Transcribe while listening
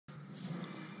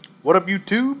What up,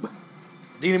 YouTube?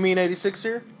 DinaMean86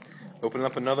 here. Opening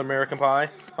up another American Pie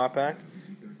hot pack.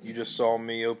 You just saw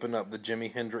me open up the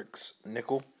Jimi Hendrix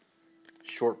nickel.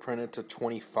 Short printed to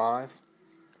 25.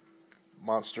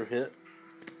 Monster hit.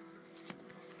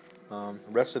 The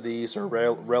rest of these are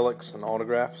relics and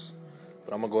autographs.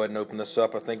 But I'm going to go ahead and open this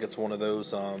up. I think it's one of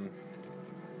those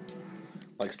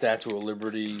like Statue of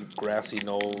Liberty, Grassy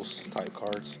Knolls type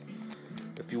cards.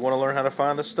 If you want to learn how to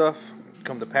find this stuff,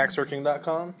 come to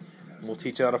packsearching.com. We'll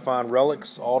teach you how to find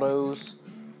relics, autos,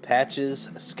 patches,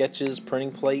 sketches,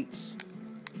 printing plates,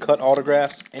 cut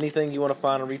autographs, anything you want to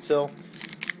find on retail.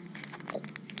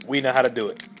 We know how to do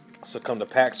it. So come to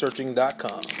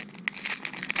packsearching.com.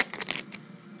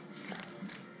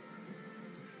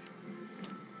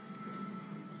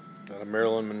 Got a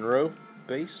Marilyn Monroe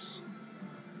base.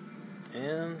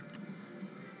 And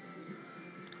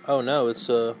oh no, it's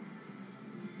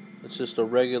just a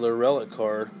regular relic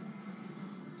card.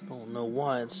 Don't know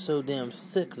why it's so damn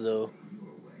thick though.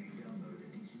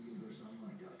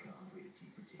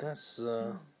 That's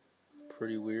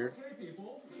pretty weird.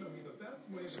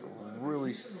 It's a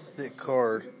really thick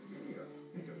card.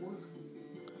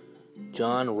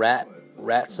 John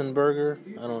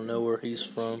Ratzenberger. I don't know where he's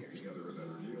from.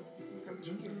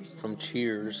 From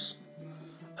Cheers.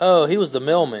 Oh, he was the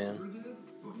mailman.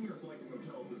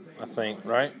 I think,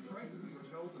 right?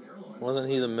 Wasn't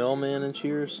he the mailman in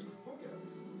Cheers?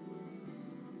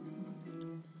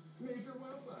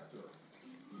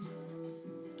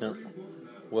 No.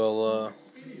 Well,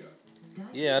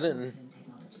 yeah, I don't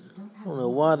know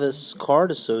why this card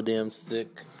is so damn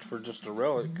thick for just a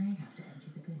relic.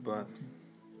 But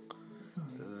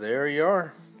there you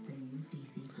are.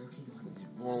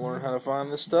 You want to learn how to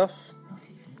find this stuff?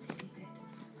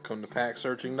 Come to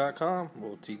packsearching.com.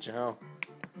 We'll teach you how.